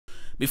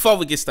Before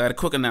we get started,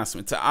 quick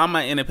announcement to all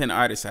my independent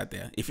artists out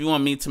there. If you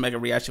want me to make a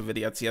reaction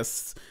video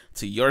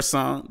to your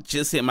song,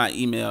 just hit my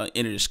email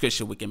in the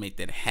description. We can make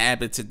that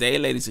happen. Today,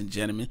 ladies and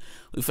gentlemen,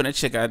 we're finna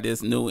check out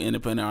this new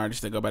independent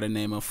artist that go by the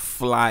name of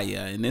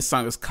Flya, and this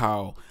song is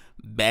called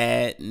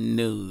Bad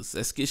News.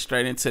 Let's get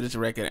straight into this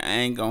record. I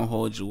ain't gonna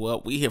hold you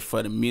up. We here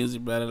for the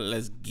music, brother.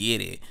 Let's get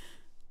it.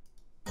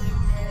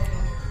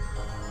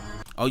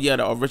 Oh yeah,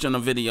 the original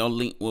video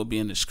link will be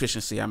in the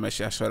description, so y'all make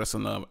sure y'all show us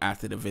some love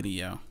after the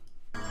video.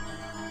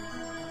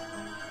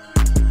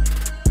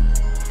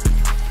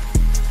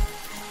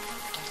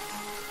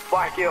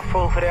 Boy, get a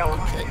fool for that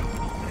one. Okay.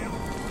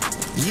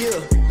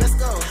 Yeah, let's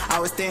go. I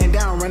was staying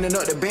down, running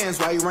up the bands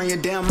while you run your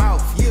damn mouth.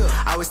 Yeah,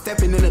 I was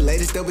stepping in the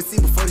latest double C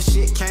before the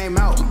shit came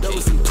out. Double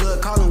C plug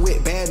calling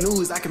with bad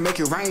news. I can make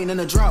it rain in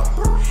a drought.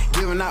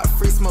 Giving out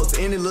free smoke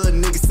to any little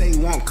nigga say you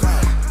want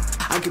clout.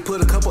 I can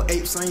put a couple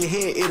apes on your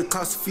head, it'll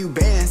cost a few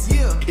bands.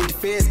 Yeah, if the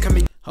feds come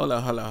in. Hold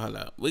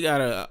up. We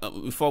gotta,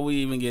 before we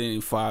even get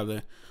any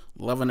farther,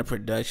 loving the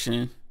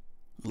production,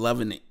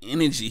 loving the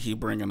energy he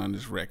bringing on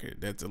this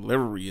record. That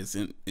delivery is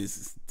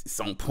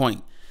on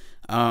point.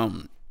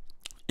 And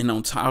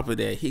on top of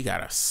that, he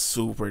got a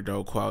super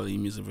dope quality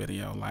music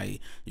video.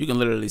 Like, you can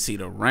literally see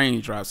the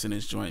raindrops in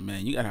this joint,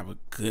 man. You gotta have a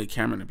good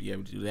camera to be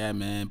able to do that,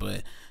 man.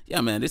 But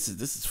yeah, man, this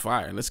is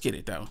fire. Let's get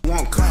it though.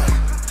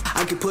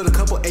 I can put a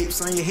couple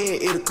apes on your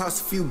head, it'll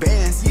cost a few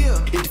bands. Yeah,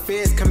 if the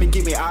feds come and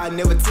get me, I'll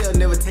never tell,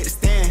 never take the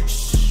stand.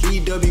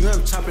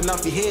 BWM chopping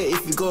off your head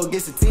if you go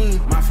against the team.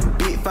 My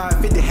big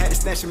 550 had to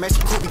snatch and match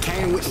your coupe,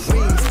 came with the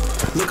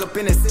wings. Look up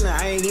in the ceiling,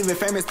 I ain't even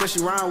famous, but she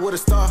rhyme with a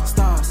star.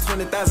 Stars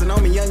 20,000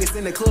 on me, youngest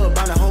in the club,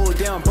 buying a whole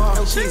damn bar.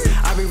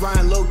 I be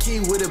riding low key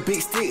with a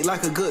big stick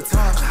like a good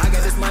talk. I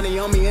got this money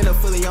on me and a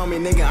fully on me,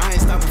 nigga. I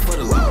ain't stopping for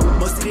the law.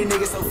 Most of these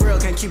niggas so real,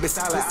 can't keep it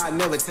silent. I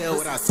never tell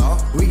what I saw.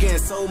 We getting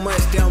so much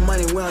damn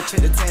money, we don't check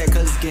the tag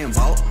cause it's getting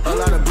bought. A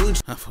lot of blue.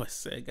 My boy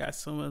said, got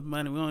so much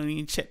money, we don't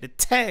even check the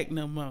tag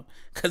no more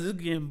cause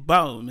it's getting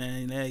bought,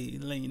 man. Hey,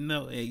 let you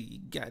know, hey, you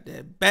got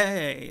that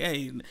bag.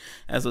 Hey,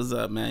 that's what's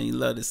up, man. You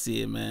love to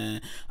see it,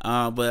 man.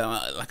 But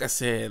like I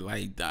said,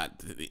 like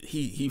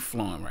he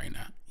flowing right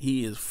now.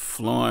 He is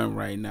flowing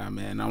right now,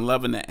 man. I'm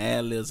loving the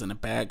ad-libs in the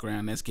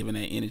background. That's giving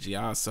that energy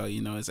also,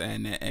 you know, it's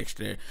adding that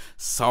extra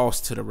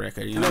sauce to the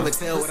record, you know. Never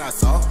tell what I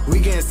saw. We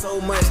getting so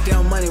much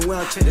damn money, we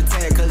don't check the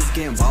tag cause it's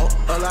getting bought.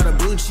 A lot of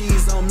blue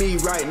cheese on me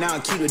right now,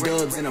 keep the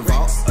dubs in the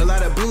vault. A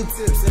lot of blue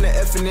tips in the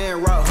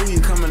F&N route, who you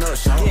coming up,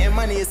 show? Getting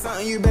money is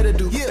something you better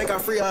do. Yeah. Think I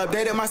free, I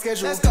updated my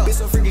schedule. Bitch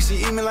so freaky, she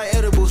eat me like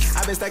edibles.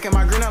 I been stacking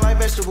my green out like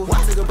vegetables.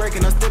 I took a break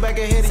and I'm still back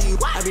ahead of you.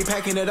 I be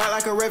packing it out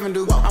like a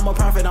revenue. I'm a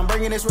profit, I'm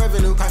bringing this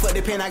revenue. Fuck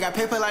the pen, I got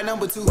paper like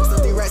number 2.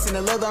 Stuff these rats in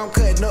the leather, I'm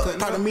cutting up.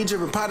 Part of me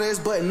dripping, part of this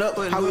button up.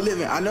 How we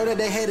living? I know that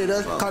they hated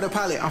us. Call the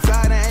pilot, I'm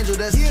flying an angel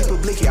dust. Keep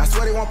it blicky, I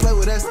swear they won't play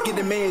with us. Get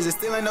the millions, and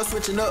still ain't no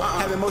switching up.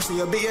 Have emotion,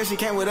 your big ass, she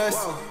came with us.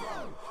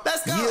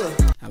 Let's go.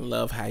 Yeah. I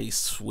love how he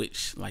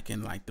switched, like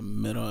in like the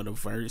middle of the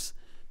verse.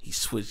 He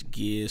switched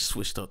gears,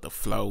 switched up the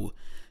flow,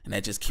 and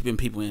that just keeping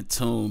people in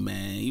tune,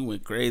 man. He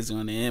went crazy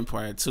on the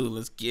Empire too.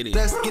 Let's get it.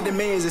 Let's get the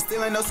millions, and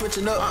still ain't no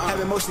switching up.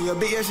 Have emotion, your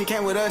big ass, she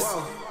came with us.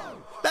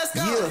 Let's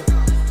go.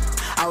 Yeah.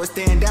 I was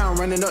staying down,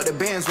 running up the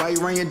bands while you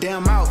run your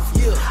damn mouth.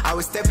 Yeah, I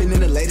was stepping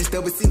in the latest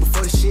double C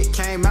before the shit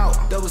came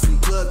out. Double C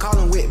plug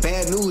calling with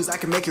bad news. I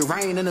can make it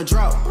rain in a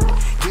drought.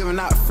 Giving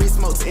out free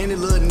smoke to any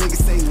little nigga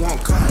say you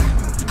want clout.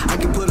 I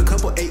can put a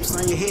couple apes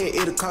on your head,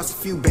 it'll cost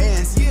a few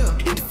bands. Yeah,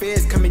 if the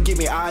feds come and get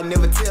me, I'll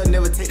never tell,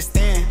 never take the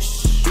stand.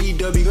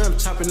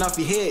 BWM chopping off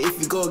your head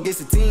if you go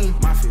against the team.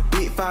 My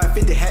big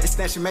 550 had to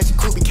snatch and match your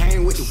coupe,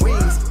 came with the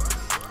wings.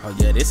 Oh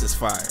yeah, this is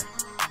fire.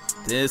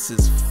 This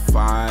is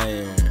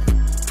fire.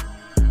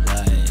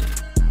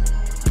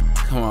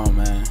 Come on,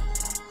 man.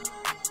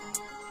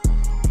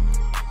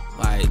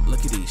 Like,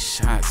 look at these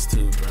shots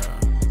too, bro.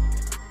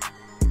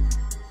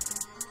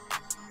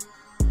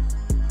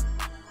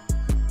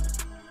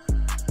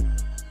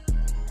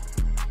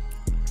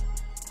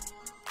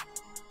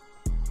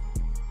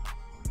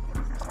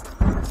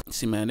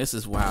 See, man, this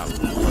is why I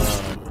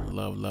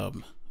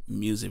love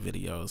music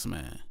videos,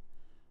 man.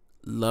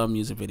 Love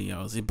music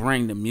videos. It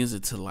bring the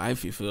music to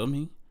life, you feel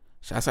me?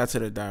 Shouts out to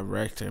the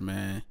director,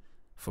 man.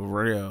 For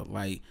real,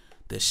 like,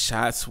 the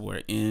shots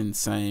were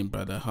insane,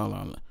 brother. Hold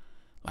on.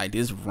 Like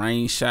this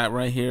rain shot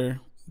right here,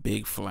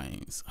 big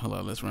flames. Hold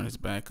on, let's run this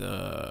back.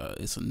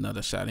 It's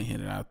another shot in here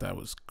that I thought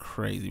was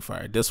crazy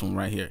fire. This one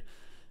right here.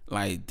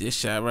 Like this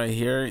shot right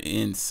here,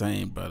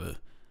 insane, brother.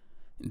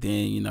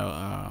 Then, you know,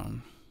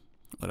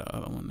 what the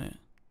other one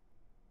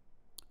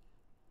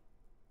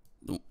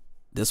there?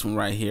 This one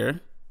right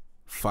here,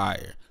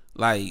 fire.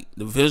 Like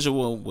the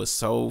visual was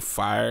so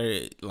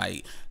fire.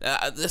 Like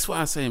that's why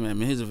I say, man,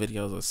 music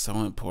videos are so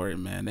important,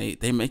 man.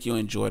 They make you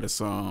enjoy the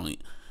song.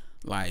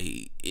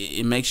 Like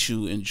it makes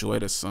you enjoy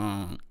the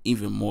song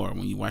even more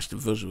when you watch the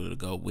visual to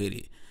go with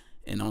it.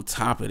 And on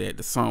top of that,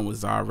 the song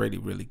was already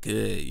really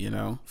good. You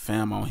know,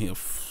 fam on here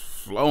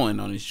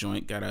flowing on this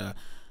joint. Got a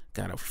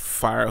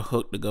fire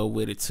hook to go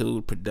with it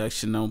too.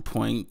 Production on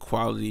point,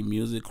 quality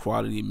music,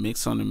 quality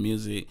mix on the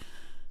music.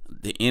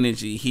 The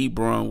energy he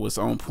brought was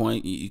on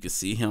point. You could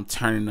see him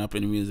turning up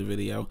in the music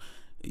video.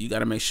 You got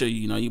to make sure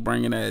you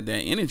bringing that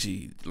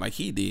energy like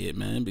he did,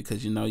 man,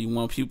 because you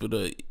want people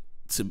to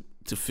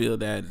feel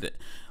that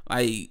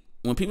like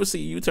when people see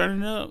you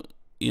turning up,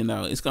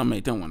 it's gonna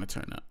make them want to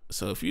turn up.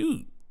 So if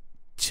you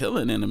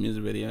chilling in the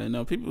music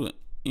video, people,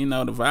 the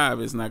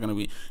vibe is not gonna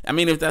be. I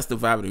mean, if that's the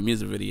vibe of the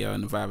music video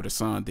and the vibe of the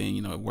song,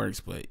 then it works.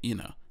 But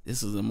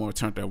this is a more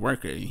turned up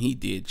worker, and he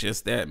did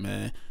just that,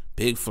 man.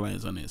 Big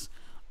flames on this.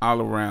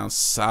 All around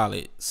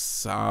solid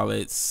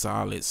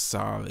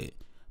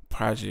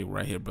project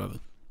right here, brother.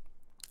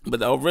 But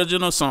the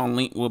original song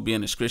link will be in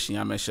the description.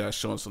 Y'all make sure I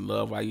show him some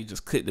love while you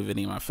just click the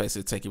video in my face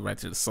and take you right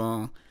to the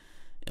song.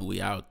 And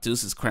we out.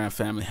 Deuces, Crown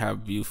family. Have a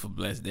beautiful,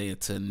 blessed day.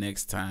 Until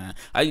next time.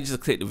 I you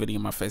just click the video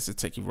in my face and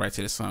take you right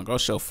to the song. Go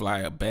show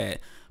Flya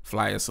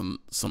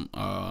some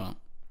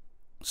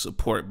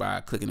support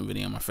by clicking the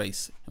video in my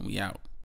face. And we out.